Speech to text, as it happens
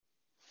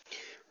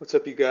What's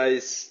up, you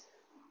guys?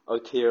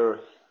 Out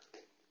here,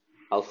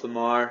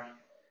 Alphamar.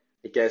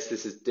 I guess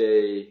this is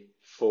day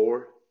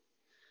four.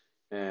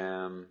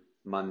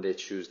 Monday,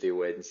 Tuesday,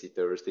 Wednesday,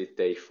 Thursday,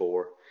 day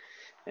four.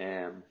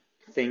 Um,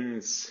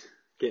 Things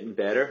getting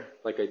better.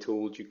 Like I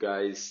told you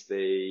guys,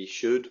 they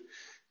should.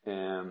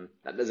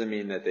 That doesn't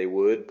mean that they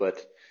would,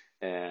 but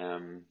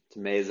it's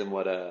amazing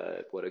what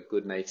a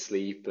good night's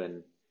sleep.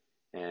 And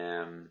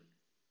um,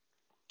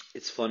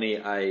 it's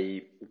funny.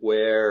 I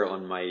wear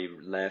on my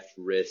left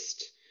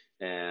wrist.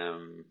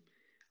 Um,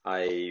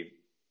 I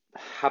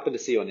happened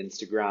to see on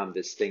Instagram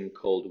this thing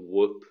called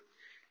Whoop,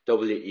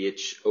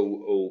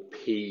 WHOOP,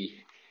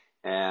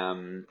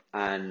 and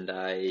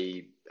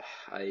I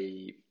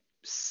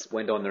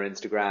went on their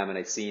Instagram and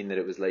I seen that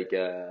it was like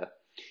a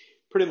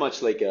pretty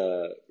much like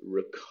a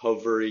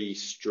recovery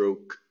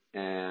stroke,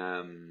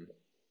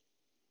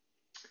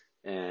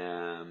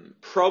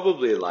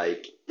 probably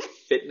like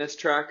fitness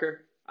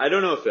tracker. I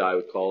don't know if I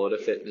would call it a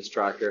fitness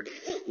tracker.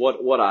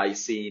 What I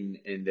seen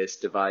in this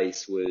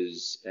device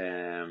was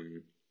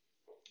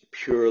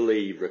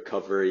purely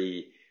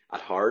recovery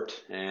at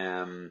heart.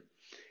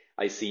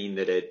 I seen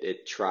that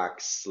it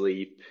tracks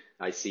sleep.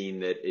 I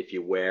seen that if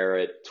you wear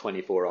it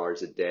 24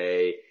 hours a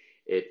day,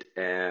 it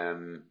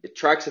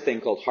tracks a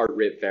thing called heart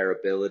rate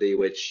variability,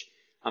 which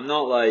I'm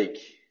not like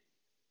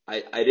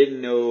I didn't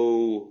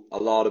know a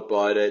lot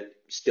about it.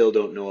 Still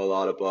don't know a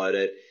lot about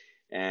it.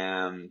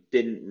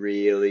 Didn't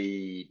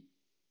really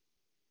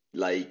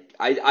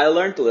I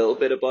learned a little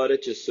bit about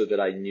it just so that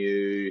I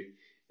knew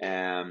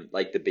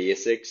like the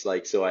basics.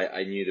 Like so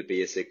I knew the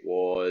basic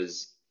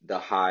was the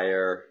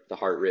higher the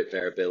heart rate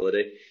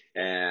variability.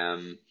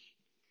 Um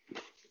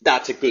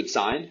that's a good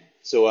sign.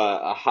 So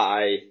a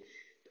high,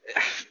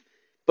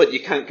 but you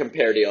can't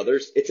compare the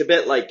others. It's a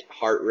bit like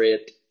heart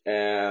rate.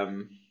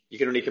 You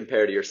can only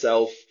compare to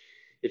yourself.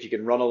 If you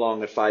can run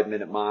along at 5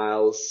 minute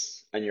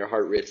miles and your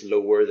heart rate's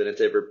lower than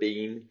it's ever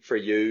been for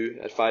you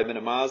at 5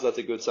 minute miles, that's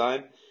a good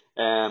sign.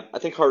 I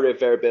think heart rate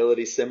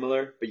variability is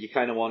similar, but you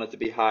kind of want it to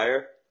be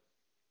higher.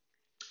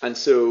 And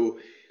so,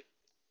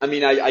 I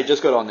mean, I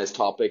just got on this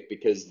topic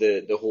because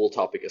the whole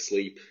topic of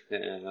sleep.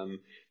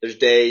 There's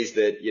days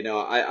that,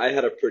 I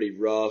had a pretty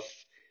rough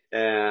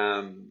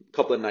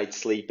couple of nights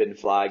sleep in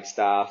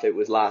Flagstaff. It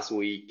was last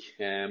week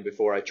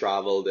before I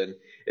traveled, and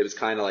it was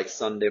kind of like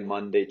Sunday,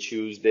 Monday,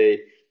 Tuesday.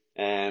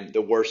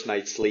 The worst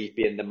night's sleep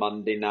being the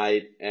Monday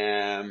night.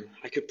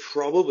 I could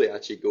probably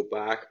actually go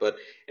back, but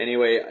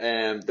anyway,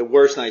 the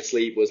worst night's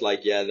sleep was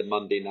like, yeah, the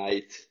Monday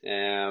night.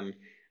 And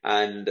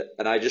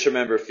I just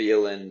remember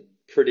feeling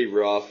pretty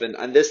rough.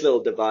 And this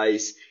little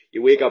device,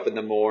 you wake up in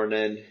the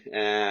morning,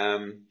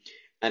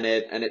 and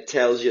it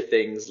tells you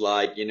things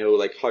like,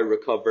 like how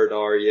recovered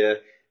are you?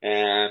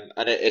 And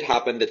it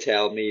happened to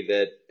tell me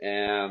that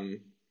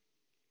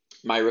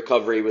my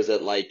recovery was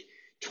at like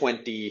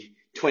 26%,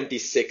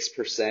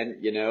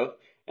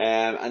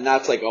 and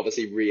that's like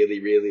obviously really,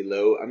 really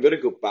low. I'm going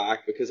to go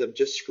back because I'm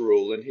just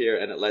scrolling here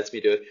and it lets me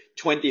do it.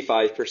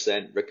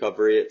 25%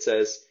 recovery, it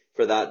says,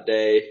 for that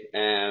day.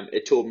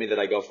 It told me that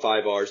I got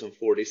 5 hours and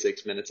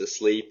 46 minutes of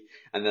sleep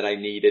and that I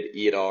needed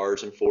 8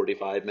 hours and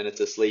 45 minutes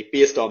of sleep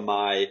based on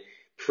my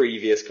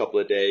previous couple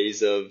of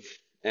days of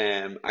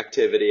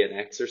activity and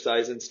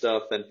exercise and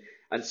stuff.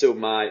 And so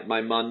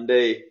my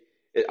Monday,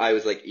 I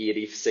was like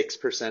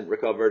 86%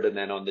 recovered, and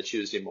then on the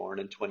Tuesday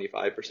morning,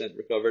 25%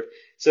 recovered.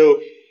 So,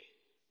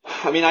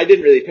 I mean, I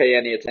didn't really pay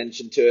any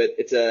attention to it.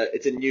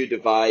 It's a new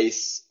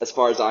device. As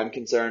far as I'm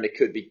concerned, it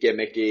could be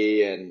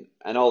gimmicky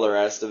and all the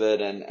rest of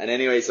it. And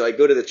anyway, so I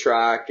go to the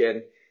track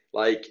and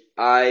like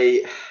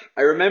I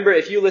remember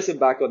if you listen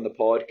back on the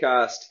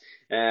podcast,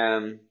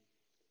 um,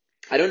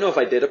 I don't know if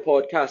I did a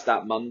podcast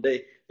that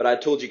Monday, but I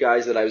told you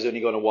guys that I was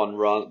only going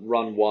to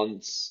run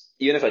once.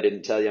 Even if I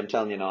didn't tell you, I'm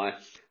telling you now.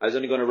 I was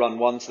only going to run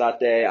once that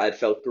day. I'd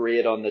felt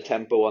great on the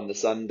tempo on the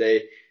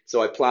Sunday,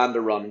 so I planned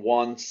to run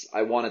once.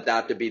 I wanted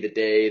that to be the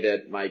day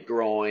that my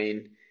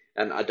groin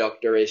and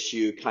adductor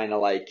issue kind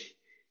of like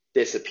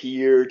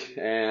disappeared.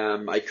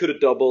 I could have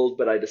doubled,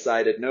 but I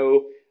decided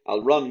no,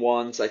 I'll run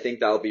once. I think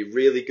that'll be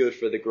really good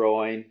for the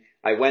groin.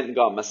 I went and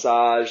got a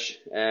massage.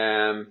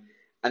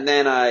 And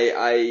then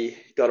I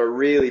got a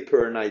really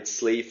poor night's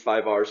sleep,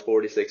 5 hours,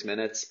 46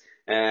 minutes.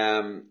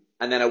 And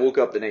then I woke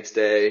up the next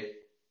day,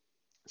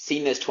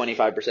 seen this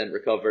 25%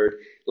 recovered.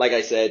 Like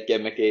I said,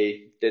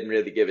 gimmicky, didn't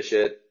really give a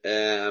shit.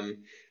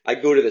 I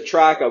go to the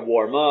track, I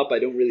warm up, I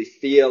don't really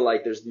feel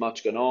like there's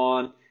much going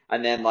on.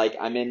 And then like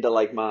I'm into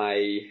like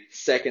my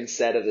second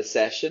set of the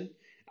session.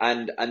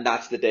 And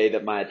that's the day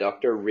that my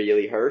adductor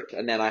really hurt.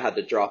 And then I had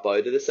to drop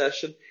out of the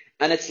session.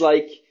 And it's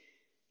like,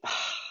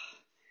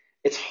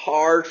 it's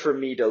hard for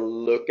me to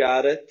look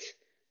at it.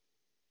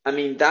 I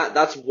mean,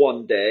 that's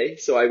one day,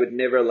 so I would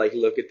never like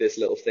look at this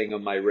little thing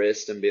on my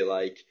wrist and be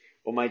like,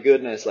 oh my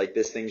goodness, like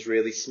this thing's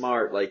really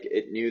smart, like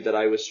it knew that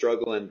I was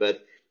struggling.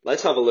 But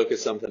let's have a look at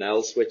something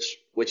else,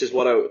 which is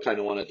what I kind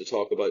of wanted to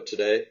talk about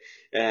today.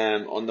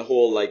 On the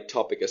whole like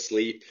topic of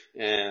sleep.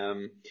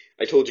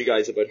 I told you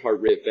guys about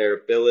heart rate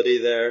variability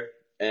there.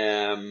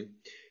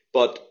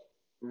 But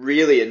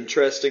really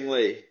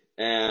interestingly,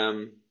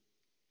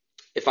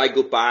 if I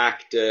go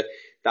back to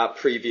that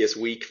previous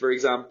week, for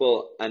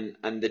example, and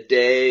the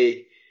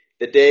day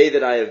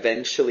that I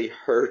eventually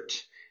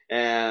hurt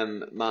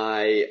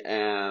my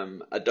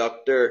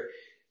adductor,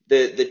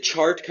 the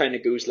chart kind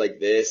of goes like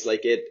this,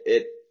 like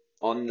it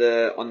on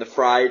the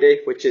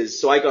Friday, which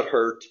is, so I got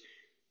hurt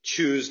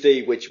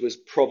Tuesday, which was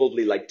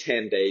probably like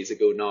 10 days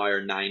ago now,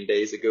 or 9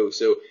 days ago.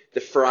 So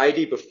the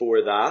Friday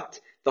before that,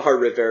 the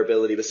heart rate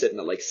variability was sitting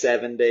at like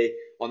 70.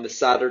 On the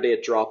Saturday,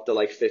 it dropped to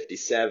like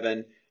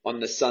 57. On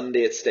the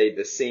Sunday, it stayed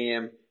the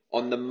same.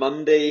 On the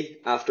Monday,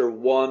 after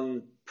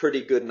one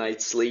pretty good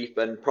night's sleep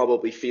and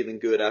probably feeling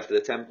good after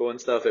the tempo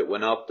and stuff, it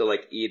went up to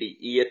like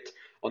 88.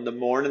 On the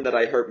morning that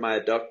I hurt my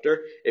adductor,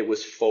 it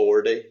was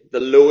 40,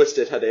 the lowest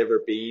it had ever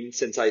been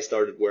since I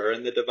started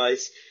wearing the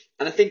device.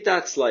 And I think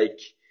that's like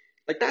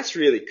that's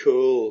really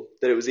cool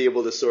that it was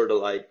able to sort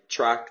of like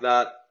track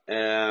that.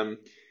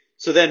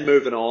 So then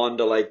moving on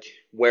to like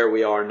where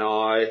we are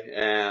now,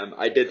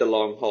 I did the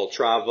long haul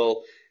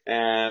travel.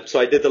 So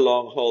I did the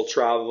long haul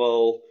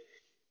travel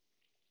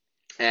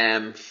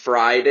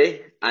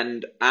Friday,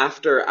 and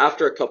after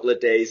a couple of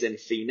days in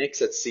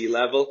Phoenix at sea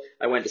level,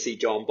 I went to see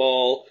John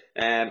Ball.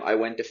 I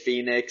went to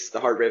Phoenix. The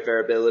heart rate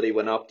variability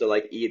went up to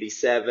like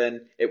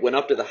 87. It went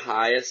up to the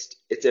highest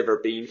it's ever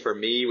been for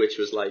me, which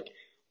was like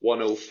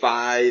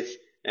 105.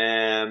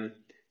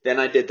 Then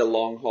I did the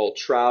long haul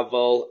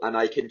travel, and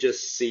I can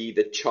just see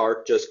the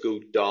chart just go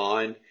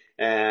down.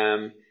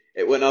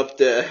 It went up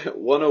to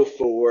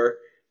 104,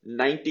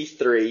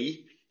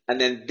 93, and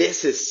then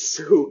this is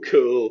so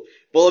cool.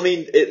 Well, I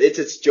mean, it's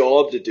its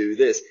job to do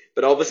this,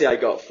 but obviously I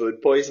got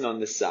food poison on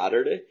the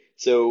Saturday.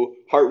 So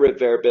heart rate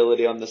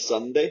variability on the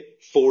Sunday,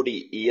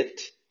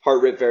 48.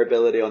 Heart rate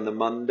variability on the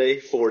Monday,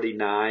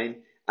 49.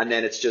 And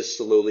then it's just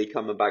slowly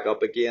coming back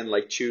up again,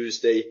 like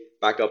Tuesday,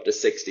 back up to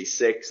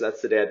 66.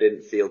 That's the day I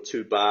didn't feel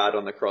too bad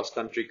on the cross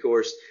country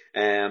course.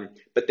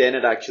 But then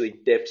it actually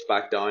dips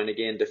back down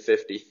again to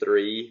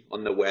 53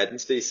 on the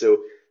Wednesday.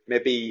 So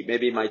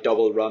maybe my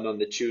double run on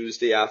the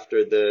Tuesday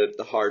after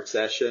the hard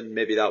session,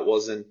 maybe that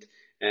wasn't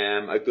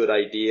a good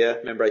idea.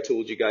 Remember I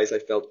told you guys I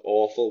felt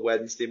awful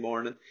Wednesday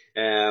morning.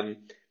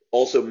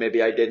 Also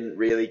maybe I didn't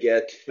really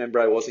remember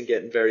I wasn't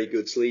getting very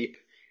good sleep.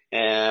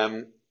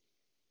 And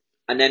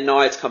then now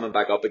it's coming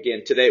back up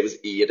again. Today it was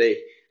 80.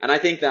 And I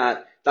think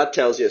that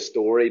tells you a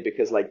story,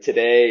 because like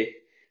today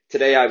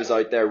I was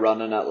out there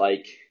running at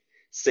like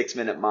 6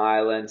 minute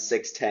mile and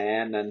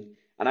 6:10, and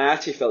I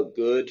actually felt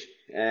good.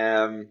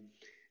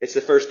 It's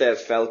the first day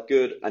I've felt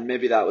good, and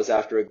maybe that was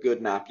after a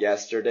good nap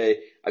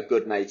yesterday, a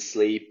good night's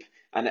sleep,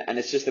 and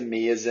it's just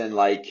amazing,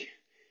 like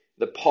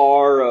the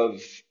power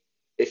of,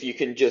 if you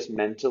can just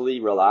mentally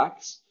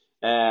relax.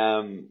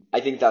 I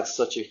think that's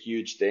such a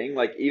huge thing.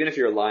 Like even if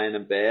you're lying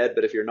in bed,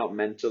 but if you're not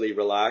mentally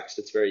relaxed,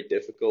 it's very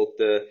difficult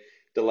to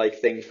like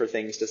think for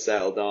things to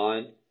settle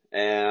down.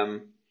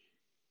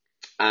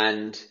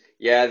 And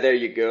yeah, there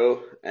you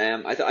go.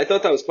 I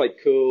thought that was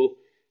quite cool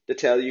to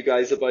tell you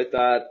guys about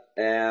that.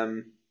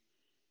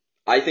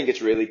 I think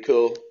it's really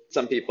cool.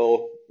 Some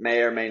people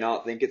may or may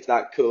not think it's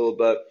that cool,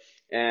 but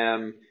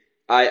um,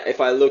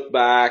 if I look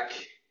back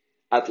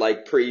at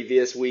like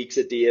previous weeks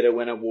of data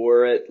when I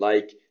wore it,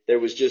 like there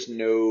was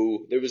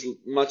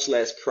much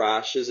less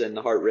crashes in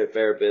the heart rate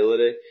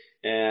variability.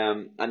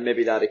 And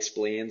maybe that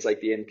explains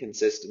like the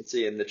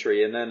inconsistency in the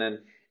training. And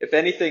if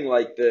anything,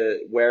 like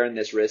the wearing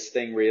this wrist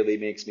thing really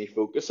makes me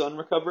focus on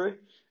recovery.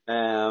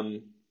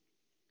 Um,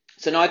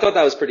 so no, I thought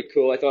that was pretty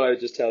cool. I thought I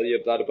would just tell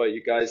you that about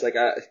you guys.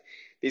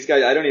 These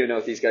guys, I don't even know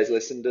if these guys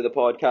listen to the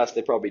podcast.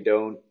 They probably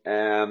don't.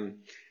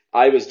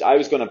 I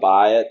was gonna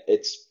buy it.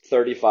 It's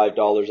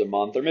 $35 a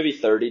month, or maybe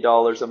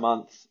 $30 a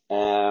month.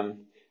 And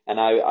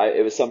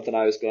it was something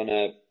I was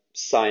gonna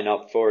sign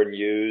up for and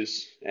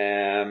use.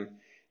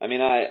 I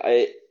mean,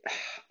 I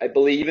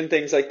believe in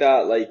things like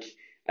that. Like,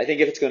 I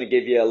think if it's gonna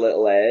give you a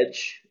little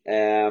edge,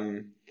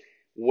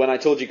 when I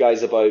told you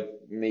guys about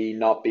me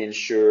not being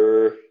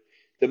sure,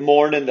 the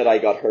morning that I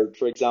got hurt,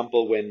 for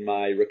example, when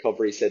my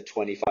recovery said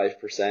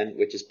 25%,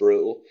 which is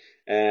brutal,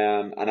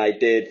 and I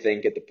did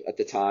think at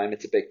the time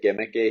it's a bit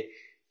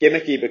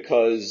gimmicky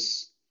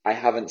because I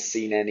haven't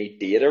seen any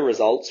data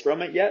results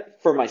from it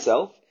yet for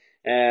myself.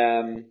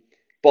 Um,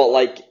 but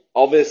like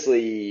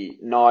obviously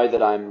now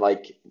that I'm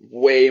like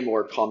way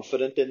more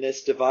confident in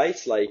this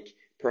device, like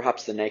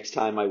perhaps the next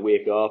time I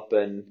wake up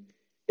and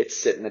it's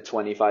sitting at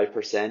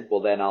 25%,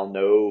 well then I'll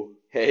know,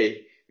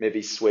 hey,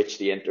 maybe switch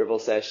the interval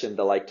session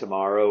to like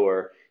tomorrow,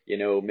 or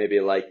maybe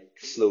like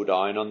slow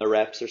down on the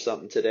reps or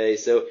something today.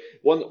 So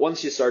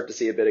once you start to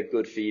see a bit of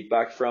good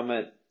feedback from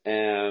it,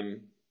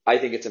 I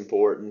think it's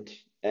important.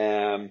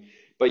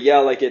 But yeah,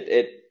 like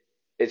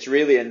it's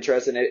really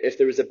interesting. If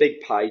there was a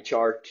big pie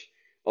chart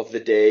of the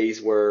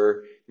days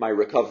where my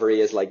recovery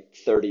is like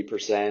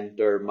 30%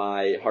 or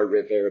my heart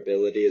rate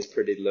variability is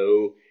pretty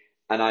low,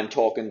 and I'm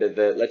talking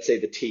to let's say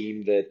the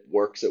team that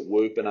works at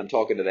Whoop, and I'm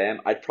talking to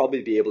them, I'd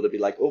probably be able to be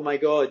like, oh my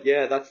God,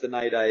 yeah, that's the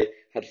night I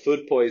had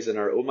food poison,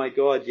 or oh my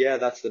God, yeah,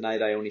 that's the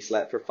night I only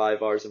slept for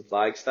 5 hours in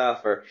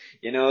Flagstaff, or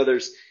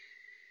there's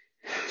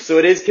So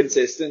it is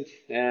consistent.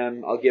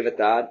 I'll give it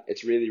that.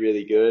 It's really,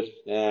 really good.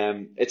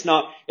 It's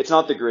not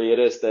the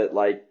greatest that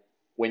like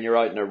when you're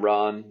out in a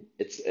run,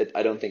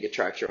 I don't think it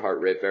tracks your heart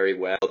rate very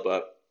well,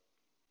 but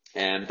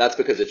that's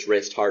because it's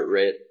wrist heart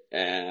rate.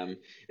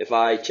 If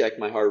I check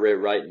my heart rate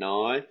right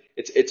now,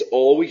 it's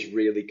always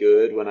really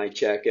good when I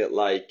check it.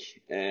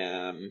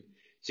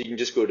 So you can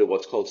just go to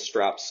what's called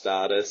strap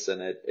status,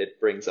 and it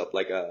brings up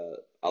like a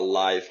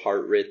live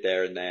heart rate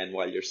there and then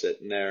while you're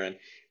sitting there, and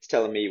it's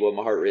telling me well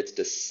my heart rate's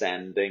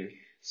descending.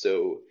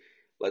 So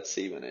let's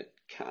see when it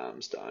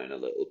calms down a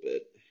little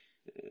bit.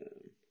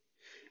 Um,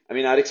 I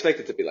mean, I'd expect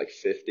it to be like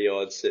 50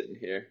 odd sitting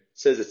here. It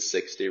says it's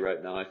 60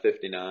 right now,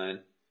 59.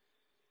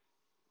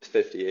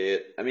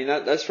 58. I mean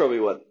that's probably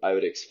what I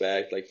would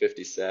expect, like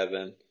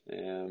 57. I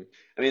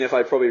mean if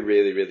I probably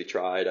really, really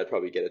tried, I'd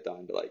probably get it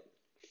down to like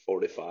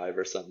 45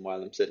 or something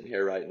while I'm sitting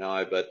here right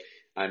now, but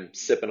I'm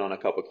sipping on a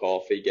cup of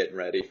coffee, getting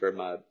ready for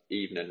my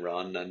evening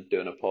run and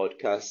doing a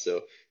podcast,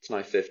 so it's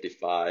now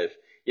 55.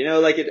 You know,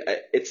 like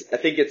I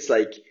think it's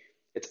like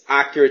it's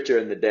accurate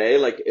during the day.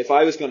 Like if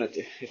I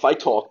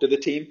talk to the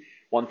team,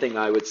 one thing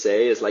I would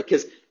say is like,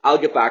 cause I'll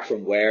get back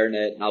from wearing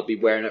it and I'll be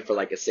wearing it for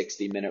like a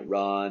 60-minute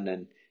run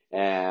and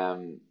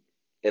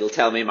it'll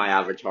tell me my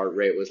average heart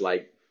rate was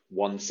like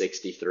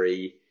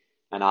 163,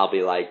 and I'll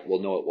be like, well,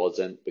 no, it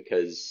wasn't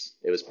because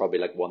it was probably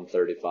like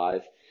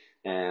 135.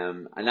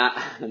 And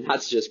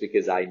that's just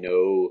because I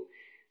know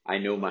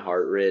my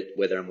heart rate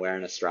whether I'm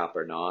wearing a strap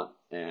or not.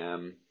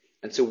 And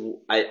so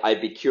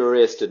I'd be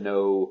curious to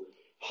know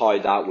how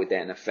that would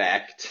then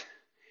affect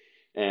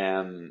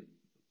um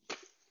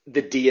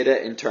the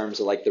data in terms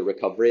of like the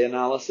recovery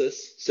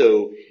analysis.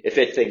 So if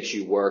it thinks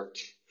you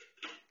worked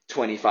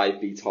 25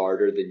 beats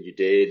harder than you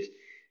did,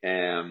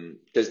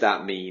 does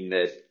that mean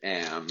that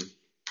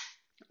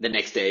the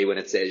next day when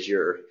it says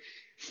you're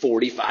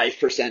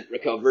 45%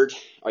 recovered,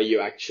 are you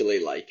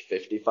actually like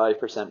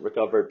 55%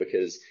 recovered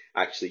because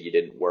actually you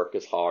didn't work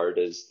as hard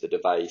as the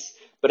device?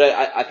 But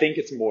I think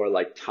it's more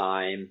like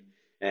time.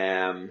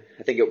 I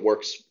think it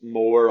works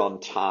more on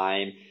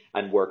time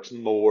and works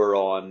more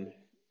on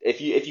if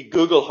you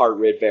Google heart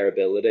rate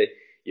variability,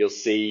 you'll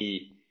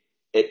see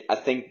it. I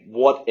think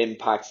what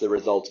impacts the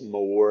results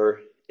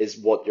more is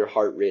what your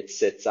heart rate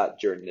sits at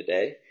during the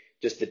day,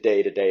 just the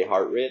day-to-day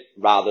heart rate,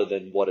 rather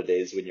than what it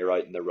is when you're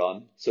out in the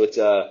run. So it's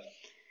a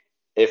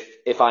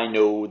if I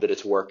know that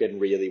it's working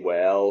really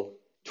well,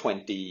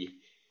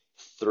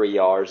 23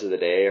 hours of the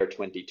day or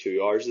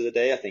 22 hours of the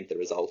day, I think the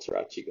results are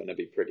actually going to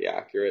be pretty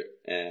accurate.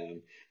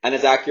 And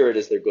as accurate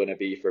as they're going to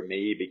be for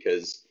me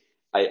because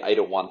I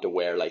don't want to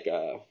wear like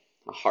a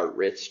heart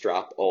rate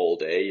strap all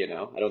day, you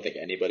know. I don't think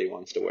anybody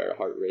wants to wear a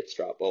heart rate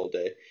strap all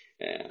day.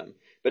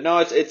 But no,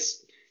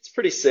 it's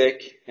pretty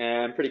sick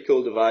and pretty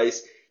cool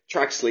device.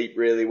 Tracks sleep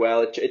really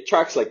well. It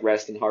tracks like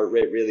rest and heart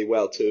rate really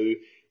well too,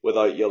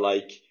 without you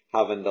like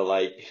having to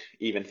like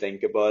even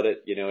think about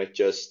it. You know, it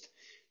just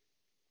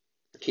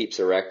keeps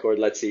a record.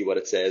 Let's see what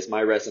it says.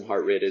 My resting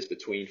heart rate is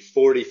between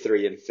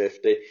 43 and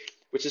 50,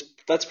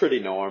 that's pretty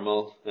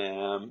normal.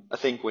 I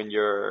think when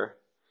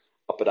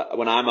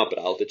I'm up at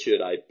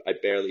altitude, I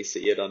barely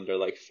see it under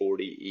like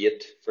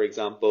 48, for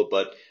example,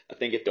 but I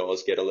think it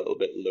does get a little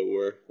bit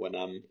lower when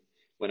I'm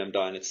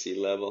down at sea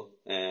level.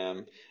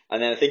 And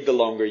then I think the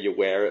longer you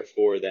wear it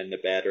for, then the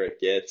better it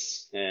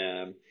gets.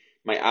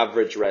 My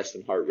average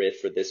resting heart rate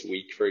for this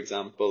week, for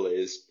example,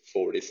 is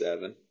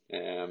 47.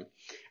 And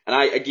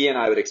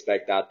I would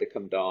expect that to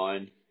come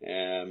down.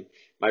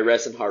 My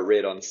resting heart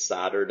rate on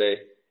Saturday,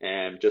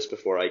 just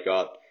before I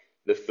got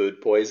the food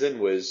poison,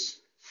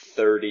 was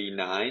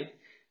 39.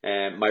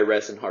 My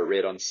resting heart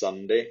rate on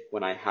Sunday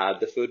when I had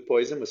the food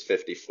poison was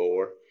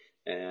 54.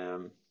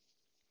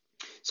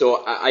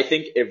 So I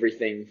think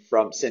everything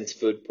from since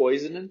food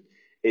poisoning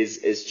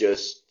is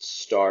just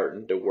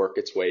starting to work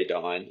its way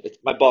down.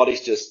 My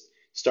body's just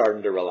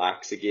starting to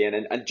relax again,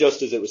 and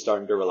just as it was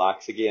starting to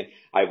relax again,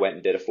 I went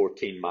and did a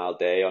 14-mile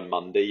day on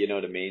Monday. You know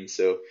what I mean?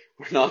 So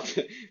we're not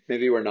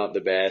maybe we're not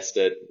the best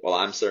at. Well,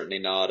 I'm certainly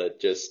not at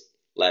just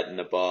letting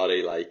the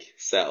body like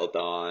settle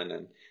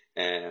down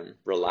and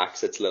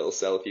relax its little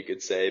self, you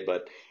could say.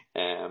 But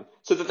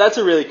so that's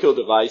a really cool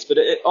device. But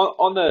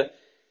on the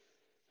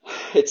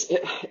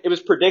it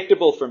was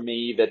predictable for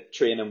me that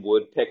training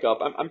would pick up.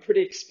 I'm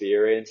pretty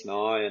experienced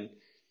now, and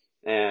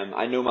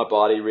I know my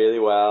body really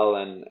well,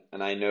 and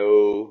I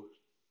know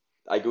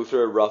I go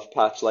through a rough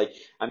patch. Like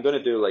I'm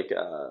gonna do like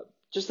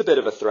just a bit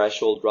of a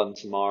threshold run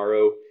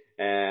tomorrow,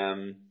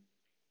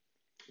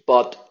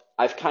 but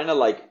I've kind of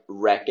like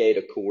recce'd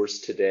a course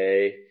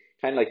today.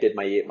 Kind of like did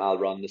my 8-mile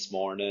run this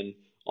morning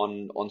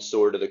on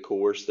sort of the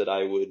course that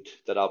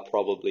I'll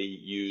probably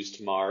use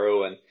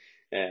tomorrow,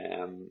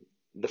 and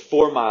the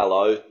 4-mile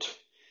out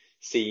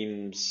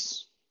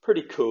seems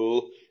pretty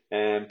cool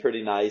and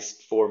pretty nice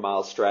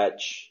 4-mile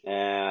stretch.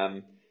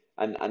 And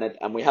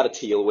we had a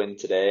tailwind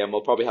today, and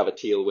we'll probably have a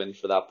tailwind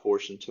for that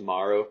portion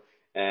tomorrow.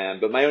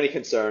 But my only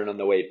concern on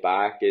the way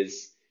back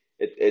is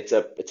it's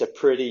a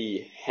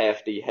pretty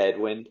hefty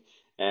headwind.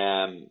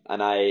 And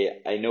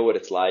I know what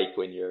it's like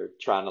when you're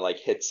trying to like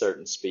hit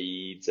certain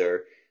speeds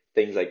or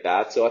things like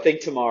that. So I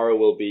think tomorrow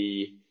will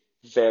be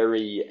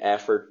very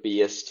effort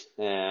based.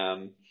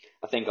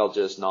 I think I'll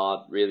just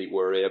not really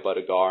worry about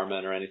a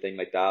Garmin or anything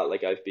like that.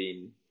 Like I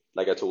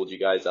told you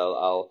guys,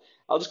 I'll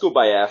just go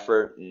by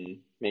effort and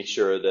make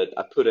sure that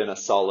I put in a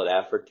solid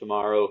effort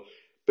tomorrow,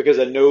 because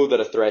I know that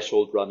a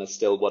threshold run is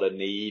still what I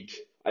need.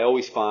 I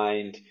always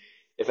find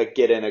if I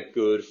get in a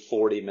good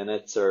 40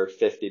 minutes or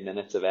 50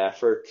 minutes of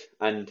effort,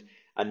 and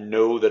I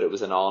know that it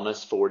was an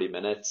honest 40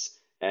 minutes,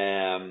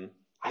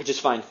 I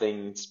just find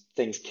things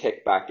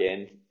kick back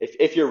in.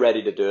 If you're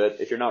ready to do it,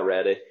 if you're not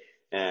ready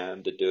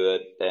to do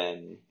it,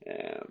 then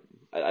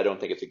I don't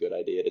think it's a good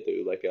idea to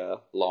do like a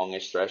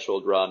longish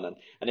threshold run.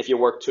 And if you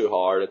work too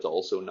hard, it's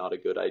also not a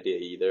good idea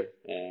either.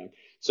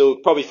 So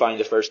probably find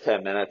the first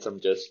 10 minutes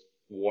I'm just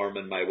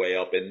warming my way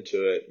up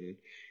into it and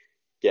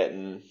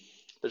getting.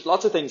 There's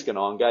lots of things going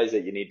on, guys,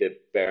 that you need to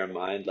bear in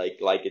mind, like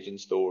glycogen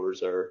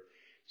stores are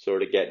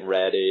sort of getting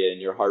ready, and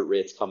your heart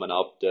rate's coming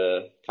up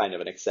to kind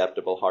of an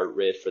acceptable heart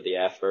rate for the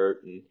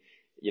effort. And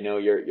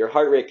your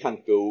heart rate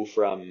can't go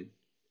from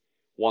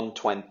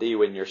 120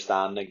 when you're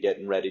standing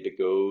getting ready to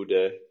go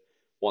to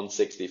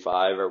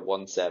 165 or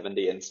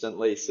 170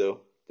 instantly.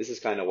 So this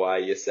is kind of why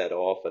you set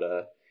off at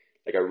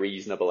a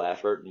reasonable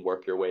effort and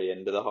work your way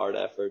into the hard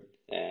effort.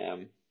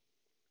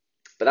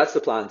 But that's the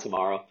plan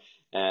tomorrow.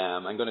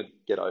 I'm gonna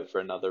get out for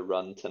another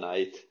run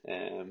tonight,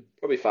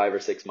 probably 5 or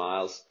 6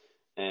 miles.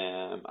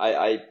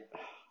 I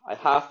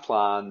have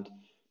planned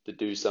to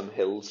do some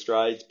hill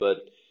strides, but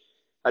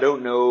I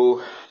don't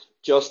know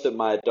just that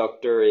my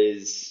doctor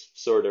is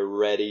sort of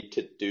ready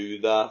to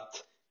do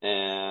that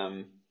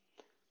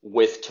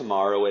with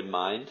tomorrow in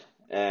mind.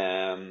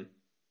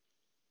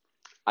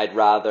 I'd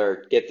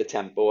rather get the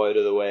tempo out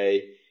of the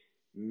way,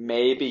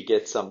 maybe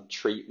get some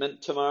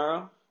treatment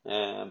tomorrow.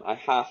 I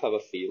have a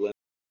feeling.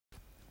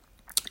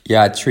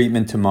 Yeah,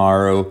 treatment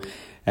tomorrow.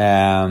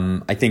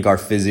 I think our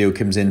physio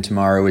comes in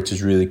tomorrow, which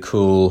is really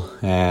cool.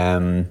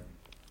 And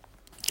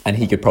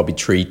he could probably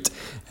treat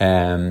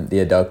the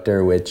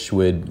adductor, which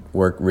would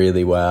work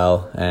really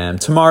well.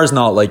 Tomorrow's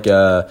not like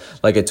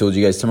I told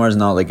you guys, tomorrow's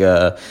not like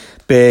a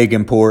big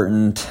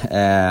important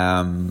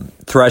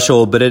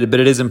threshold, but it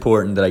is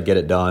important that I get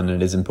it done.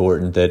 It is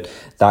important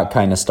that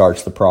kind of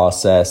starts the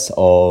process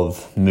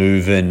of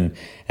moving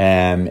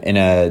in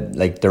a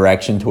like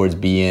direction towards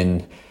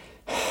being.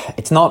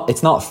 It's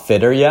not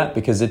fitter yet,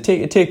 because it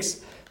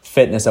takes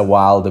fitness a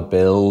while to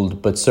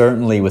build, but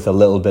certainly with a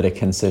little bit of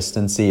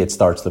consistency, it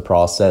starts the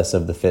process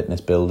of the fitness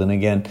building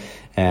again.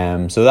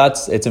 So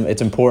it's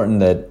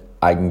important that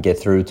I can get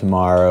through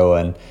tomorrow,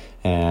 and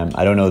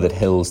I don't know that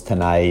hills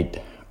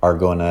tonight are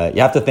gonna.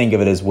 You have to think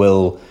of it as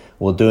will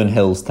doing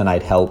hills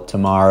tonight help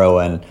tomorrow,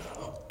 and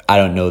I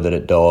don't know that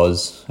it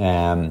does.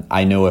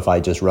 I know if I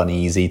just run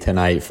easy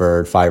tonight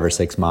for 5 or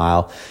 6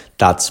 mile,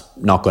 that's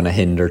not going to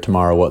hinder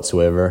tomorrow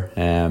whatsoever.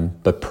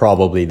 But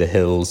probably the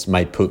hills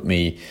might put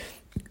me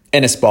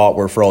in a spot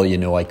where, for all you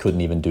know, I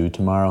couldn't even do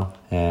tomorrow.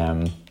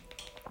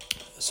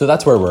 So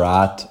that's where we're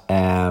at.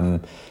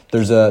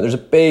 There's a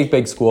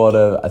big squad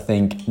of, I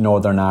think,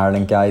 Northern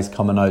Ireland guys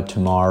coming out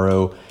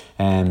tomorrow.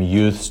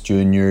 Youths,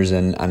 juniors,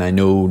 and I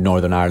know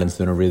Northern Ireland's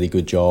doing a really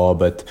good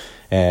job at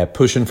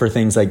pushing for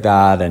things like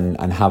that,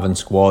 and having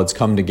squads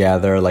come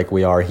together like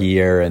we are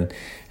here. And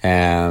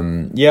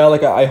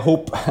I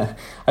hope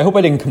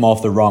I didn't come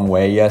off the wrong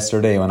way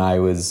yesterday when I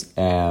was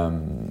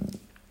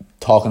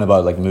talking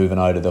about like moving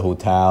out of the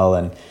hotel,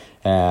 and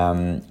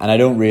I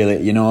don't really,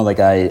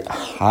 I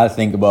had to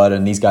think about it,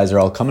 and these guys are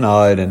all coming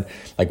out, and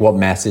like, what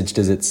message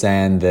does it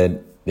send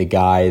that the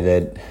guy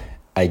that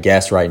I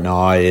guess right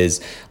now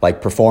is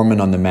like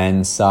performing on the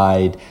men's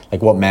side,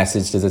 like what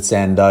message does it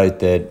send out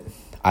that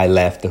I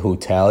left the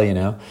hotel,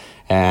 and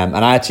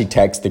I actually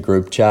text the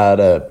group chat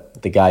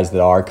the guys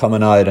that are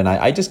coming out, and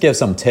I just give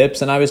some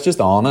tips, and I was just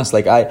honest.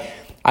 Like I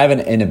have an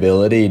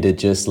inability to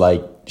just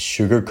like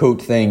sugarcoat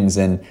things.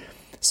 And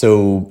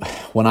so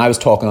when I was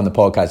talking on the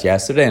podcast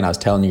yesterday and I was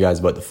telling you guys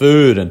about the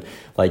food and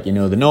like, the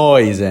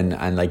noise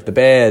and like the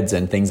beds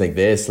and things like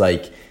this,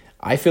 like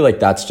I feel like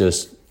that's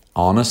just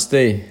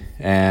honesty.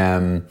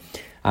 And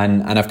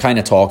I've kind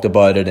of talked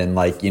about it, and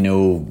like,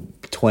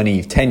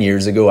 10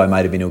 years ago I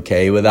might have been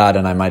okay with that,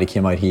 and I might have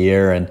came out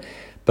here,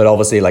 but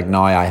obviously like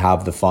now I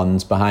have the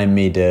funds behind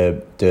me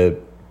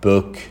to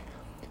book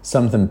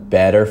something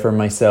better for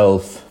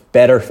myself,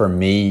 better for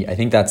me. I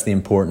think that's the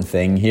important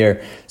thing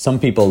here. Some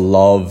people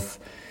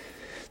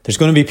there's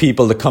going to be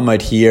people that come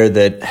out here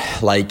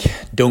that like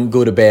don't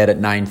go to bed at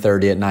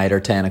 9:30 at night or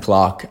 10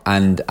 o'clock,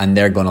 and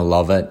they're going to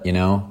love it,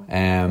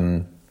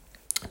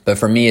 But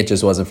for me, it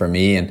just wasn't for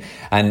me. And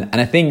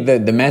I think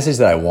that the message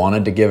that I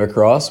wanted to give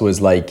across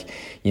was like,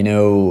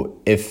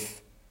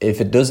 if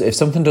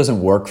something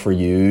doesn't work for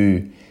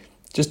you,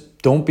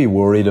 just don't be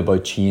worried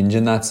about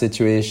changing that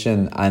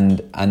situation.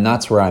 And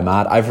that's where I'm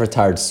at. I've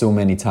retired so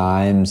many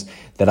times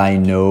that I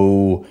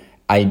know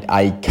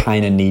I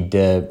kind of need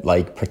to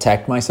like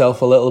protect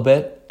myself a little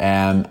bit.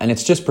 And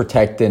it's just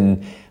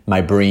protecting my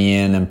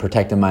brain and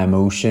protecting my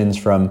emotions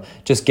from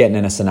just getting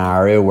in a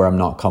scenario where I'm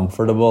not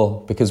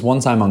comfortable. Because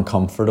once I'm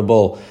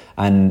uncomfortable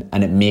and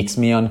it makes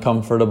me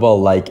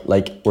uncomfortable, like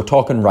we're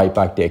talking right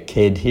back to a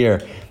kid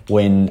here,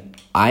 when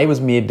I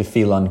was made to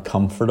feel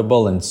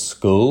uncomfortable in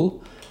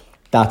school,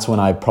 that's when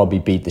I probably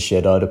beat the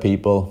shit out of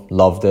people.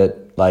 Loved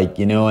it. Like,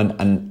 you know,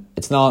 and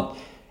it's not...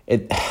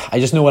 I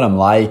just know what I'm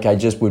like. I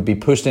just would be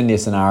pushed into a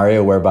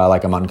scenario whereby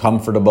like I'm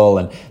uncomfortable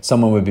and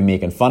someone would be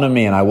making fun of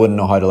me and I wouldn't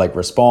know how to like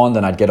respond,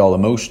 and I'd get all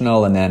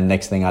emotional, and then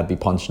next thing I'd be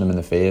punching them in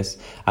the face.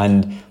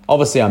 And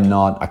obviously I'm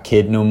not a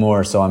kid no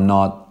more, so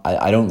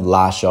I don't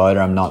lash out,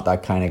 or I'm not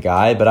that kind of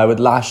guy, but I would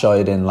lash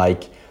out in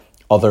like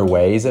other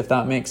ways, if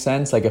that makes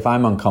sense. Like if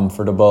I'm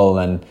uncomfortable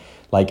and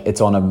like it's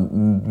on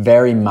a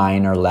very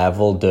minor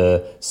level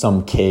to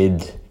some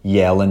kid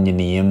yelling your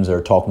names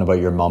or talking about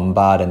your mum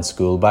bad in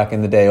school back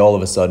in the day, all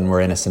of a sudden we're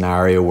in a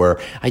scenario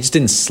where I just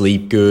didn't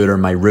sleep good, or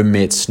my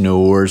roommate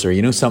snores, or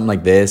you know, something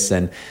like this,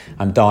 and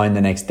I'm down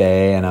the next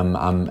day and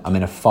I'm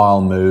in a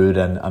foul mood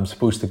and I'm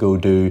supposed to go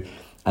do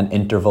an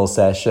interval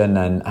session,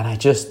 and I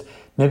just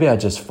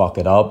fuck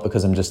it up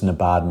because I'm just in a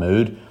bad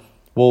mood.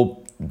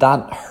 Well,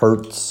 that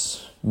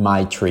hurts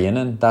my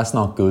training. That's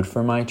not good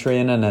for my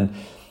training,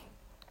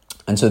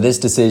 and so this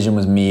decision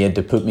was made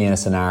to put me in a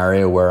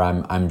scenario where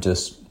I'm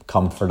just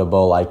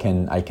comfortable. I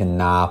can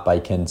nap, I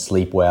can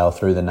sleep well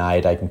through the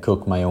night, I can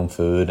cook my own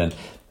food, and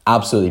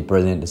absolutely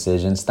brilliant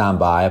decision, stand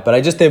by it. But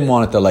I just didn't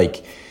want it to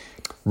like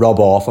rub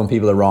off on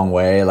people the wrong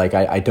way. Like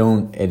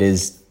it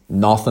is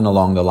nothing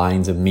along the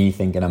lines of me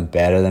thinking I'm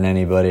better than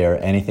anybody or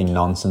anything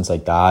nonsense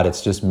like that.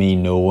 It's just me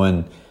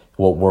knowing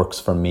what works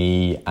for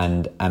me,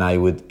 and I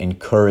would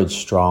encourage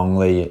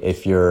strongly,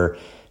 if you're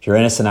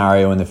in a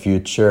scenario in the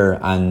future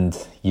and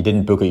you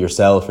didn't book it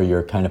yourself or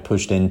you're kind of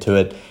pushed into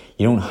it,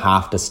 you don't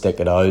have to stick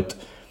it out.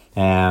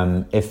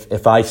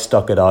 If I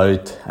stuck it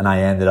out and I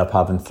ended up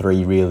having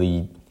 3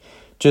 really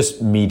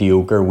just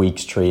mediocre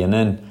weeks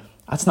training,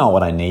 that's not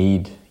what I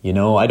need. You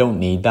know, I don't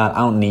need that. I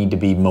don't need to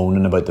be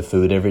moaning about the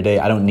food every day.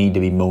 I don't need to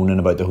be moaning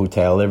about the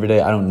hotel every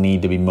day. I don't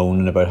need to be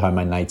moaning about how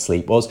my night's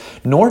sleep was.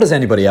 Nor does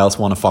anybody else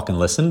want to fucking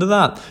listen to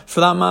that, for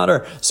that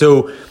matter.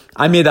 So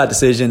I made that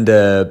decision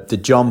to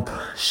jump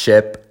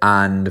ship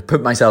and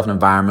put myself in an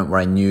environment where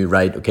I knew,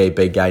 right, okay,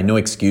 big guy, no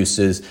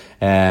excuses.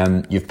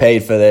 You've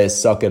paid for this,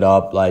 suck it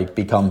up, like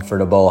be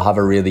comfortable, have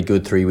a really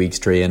good 3 weeks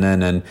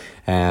training,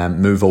 and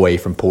move away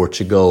from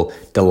Portugal.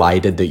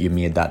 Delighted that you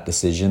made that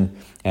decision.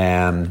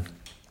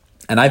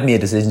 And I've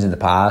made decisions in the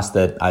past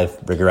that I've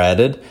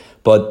regretted,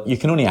 but you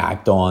can only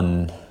act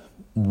on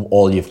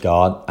all you've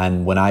got.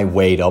 And when I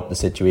weighed up the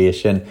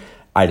situation,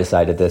 I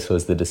decided this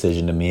was the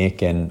decision to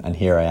make, and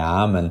here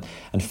I am. And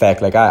in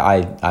fact, like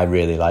I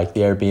really like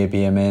the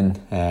Airbnb I'm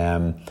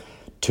in.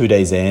 2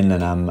 days in,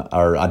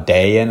 or a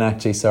day in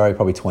actually, sorry,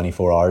 probably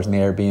 24 hours in the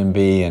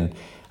Airbnb, and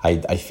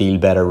I feel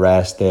better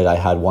rested. I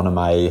had one of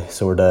my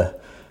sort of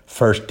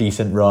first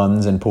decent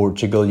runs in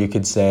Portugal, you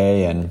could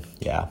say, and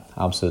yeah,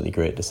 absolutely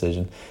great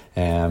decision.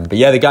 But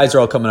yeah, the guys are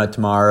all coming out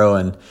tomorrow,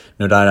 and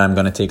no doubt I'm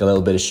going to take a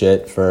little bit of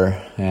shit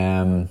for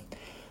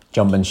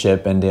jumping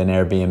ship into an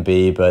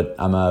Airbnb, but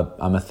I'm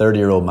a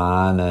 30-year-old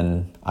man,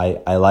 and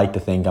I like to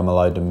think I'm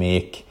allowed to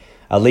make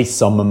at least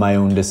some of my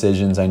own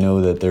decisions. I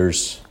know that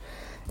there's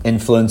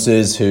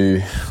influences who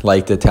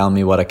like to tell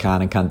me what I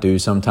can and can't do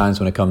sometimes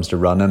when it comes to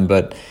running,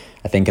 but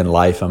I think in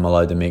life I'm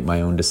allowed to make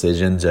my own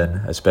decisions,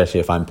 and especially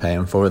if I'm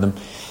paying for them.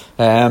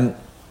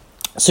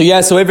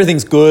 So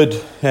everything's good.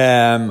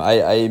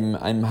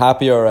 I'm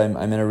happier. I'm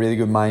in a really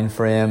good mind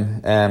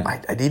frame.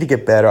 I need to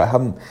get better.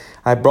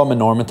 I brought my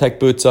Normatec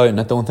boots out, and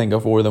I don't think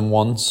I've wore them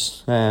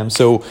once.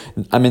 So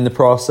I'm in the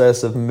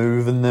process of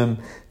moving them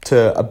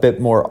to a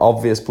bit more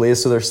obvious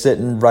place, so they're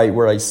sitting right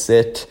where I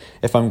sit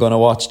if I'm going to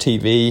watch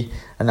TV.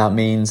 And that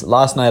means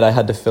last night I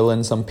had to fill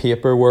in some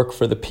paperwork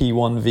for the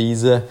P1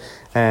 visa,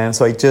 and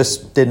so I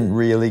just didn't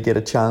really get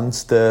a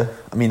chance to.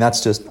 I mean,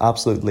 that's just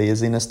absolute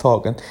laziness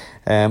talking.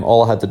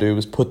 All I had to do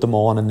was put them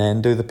on and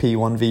then do the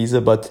P1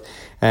 visa, but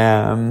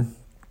I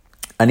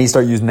need to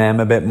start using them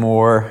a bit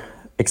more.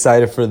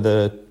 Excited for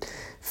the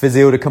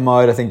physio to come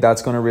out. I think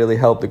that's going to really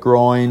help the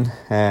groin.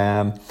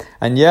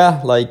 And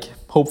yeah, like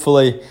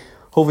hopefully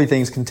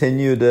things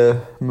continue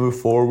to move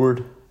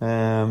forward.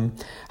 Had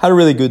a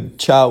really good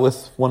chat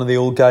with one of the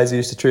old guys I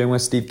used to train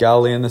with, Steve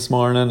Gallion, this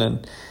morning,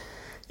 and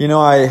you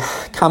know,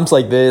 camps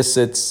like this,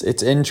 it's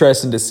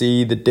interesting to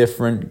see the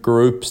different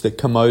groups that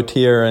come out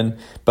here,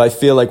 but I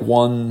feel like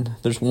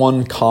there's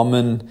one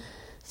common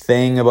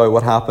thing about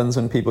what happens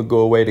when people go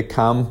away to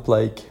camp.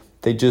 Like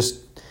they just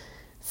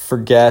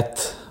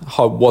forget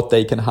what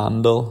they can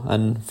handle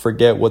and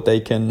forget what they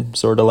can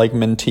sort of like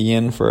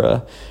maintain for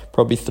a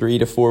probably 3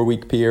 to 4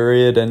 week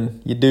period.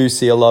 And you do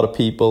see a lot of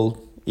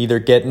people either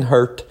getting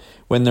hurt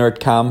when they're at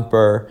camp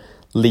or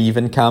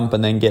leaving camp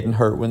and then getting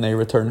hurt when they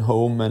return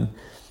home. And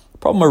the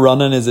problem with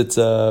running is it's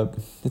a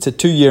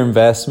 2-year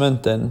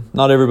investment, and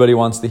not everybody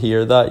wants to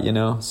hear that, you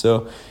know.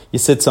 So you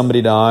sit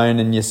somebody down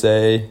and they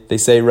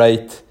say,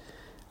 right,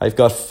 I've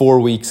got 4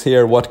 weeks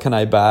here, what can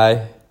I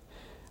buy?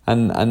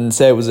 and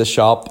say it was a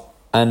shop,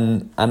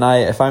 and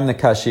if I'm the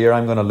cashier,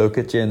 I'm gonna look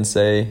at you and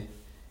say,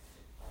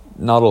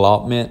 not a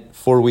lot, mate.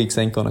 4 weeks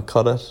ain't gonna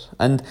cut it.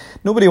 And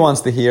nobody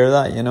wants to hear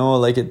that, you know.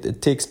 Like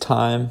it takes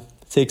time.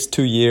 It takes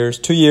 2 years.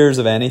 2 years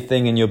of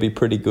anything and you'll be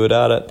pretty good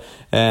at it.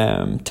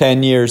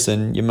 10 years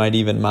and you might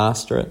even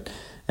master it.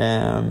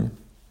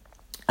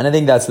 And I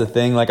think that's the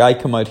thing. Like, I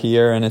come out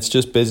here and it's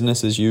just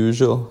business as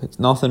usual. It's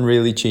nothing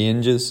really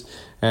changes.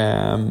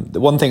 The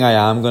one thing I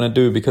am going to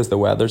do, because the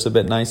weather's a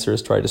bit nicer,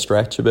 is try to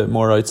stretch a bit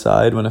more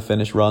outside when I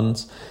finish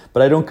runs.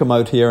 But I don't come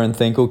out here and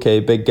think, okay,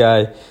 big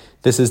guy,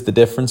 this is the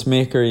difference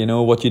maker. You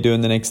know, what you do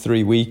in the next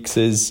 3 weeks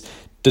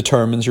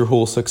determines your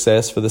whole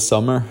success for the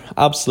summer.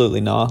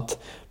 Absolutely not.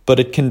 But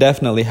it can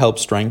definitely help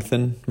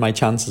strengthen my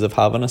chances of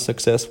having a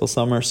successful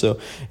summer. So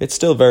it's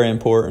still very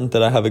important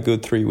that I have a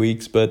good 3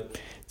 weeks, but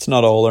it's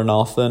not all or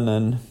nothing.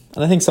 And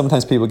I think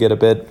sometimes people get a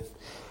bit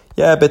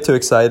too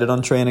excited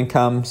on training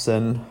camps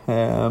and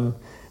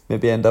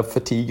maybe end up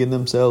fatiguing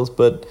themselves,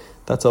 but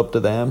that's up to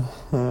them.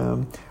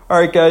 All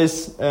right,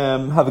 guys,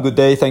 have a good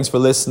day. Thanks for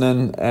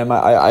listening.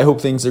 I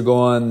hope things are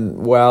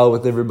going well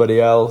with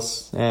everybody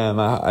else.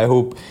 I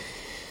hope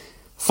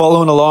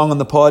following along on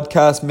the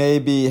podcast,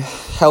 maybe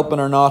helping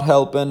or not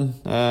helping.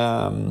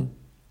 One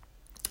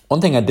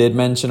thing I did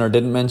mention or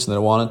didn't mention that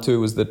I wanted to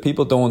was that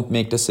people don't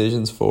make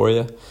decisions for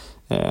you.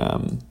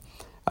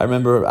 I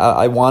remember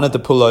I wanted to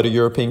pull out of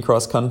European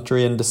cross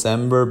country in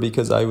December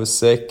because I was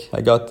sick.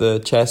 I got the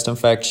chest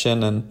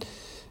infection, and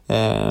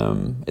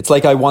it's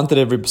like I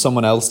wanted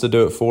someone else to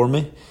do it for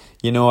me.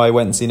 You know, I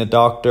went and seen a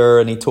doctor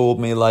and he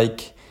told me,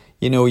 like,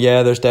 you know,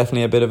 yeah, there's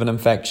definitely a bit of an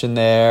infection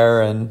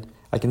there, and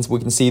we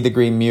can see the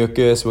green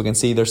mucus, we can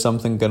see there's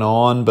something going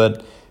on,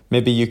 but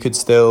maybe you could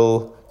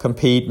still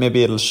compete,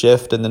 maybe it'll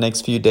shift in the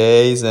next few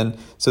days. And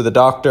so the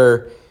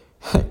doctor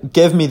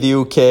gave me the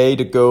okay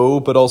to go,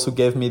 but also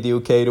gave me the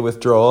okay to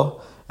withdraw.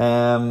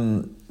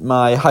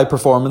 My high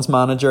performance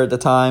manager at the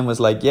time was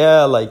like,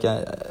 yeah, like,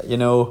 you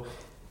know,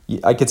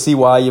 I could see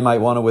why you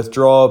might want to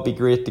withdraw. It'd be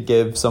great to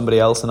give somebody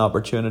else an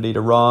opportunity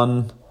to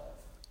run,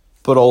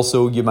 but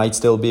also you might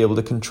still be able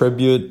to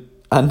contribute.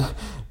 And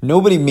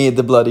nobody made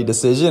the bloody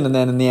decision. And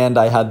then in the end,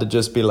 I had to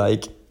just be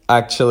like,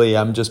 actually,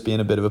 I'm just being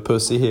a bit of a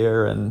pussy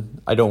here, and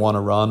I don't want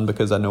to run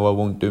because I know I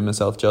won't do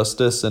myself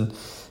justice. And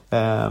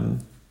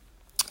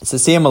it's the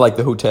same with like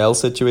the hotel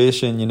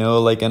situation, you know,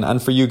 like,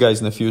 and for you guys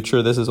in the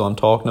future, this is what I'm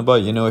talking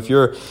about. You know, if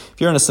you're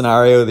in a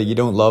scenario that you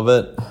don't love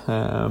it,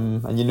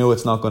 and you know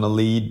it's not going to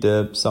lead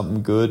to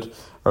something good,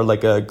 or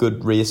like a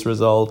good race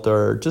result,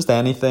 or just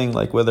anything,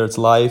 like whether it's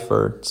life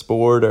or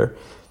sport,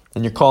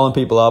 and you're calling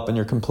people up and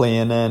you're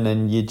complaining,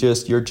 and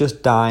you're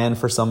just dying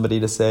for somebody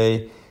to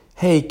say,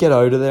 hey, get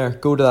out of there,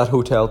 go to that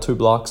hotel 2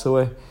 blocks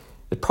away.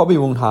 It probably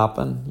won't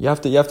happen. You have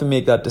to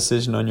make that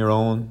decision on your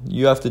own.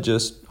 You have to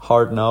just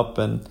harden up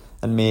and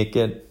make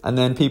it. And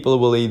then people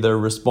will either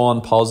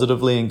respond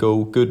positively and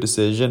go, good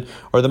decision,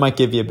 or they might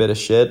give you a bit of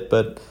shit,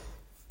 but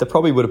they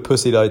probably would have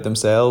pussied out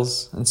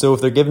themselves. And so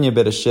if they're giving you a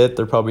bit of shit,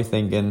 they're probably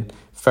thinking,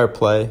 fair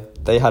play,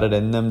 they had it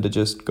in them to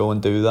just go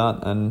and do that,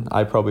 and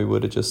I probably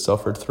would have just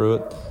suffered through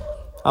it.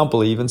 I don't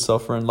believe in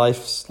suffering.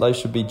 Life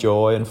should be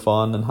joy and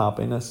fun and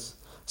happiness.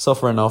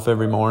 Suffer enough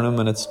every morning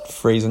when it's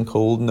freezing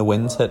cold and the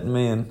wind's hitting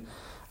me and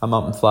I'm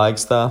up in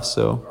Flagstaff,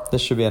 so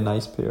this should be a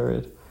nice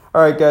period.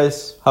 Alright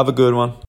guys, have a good one.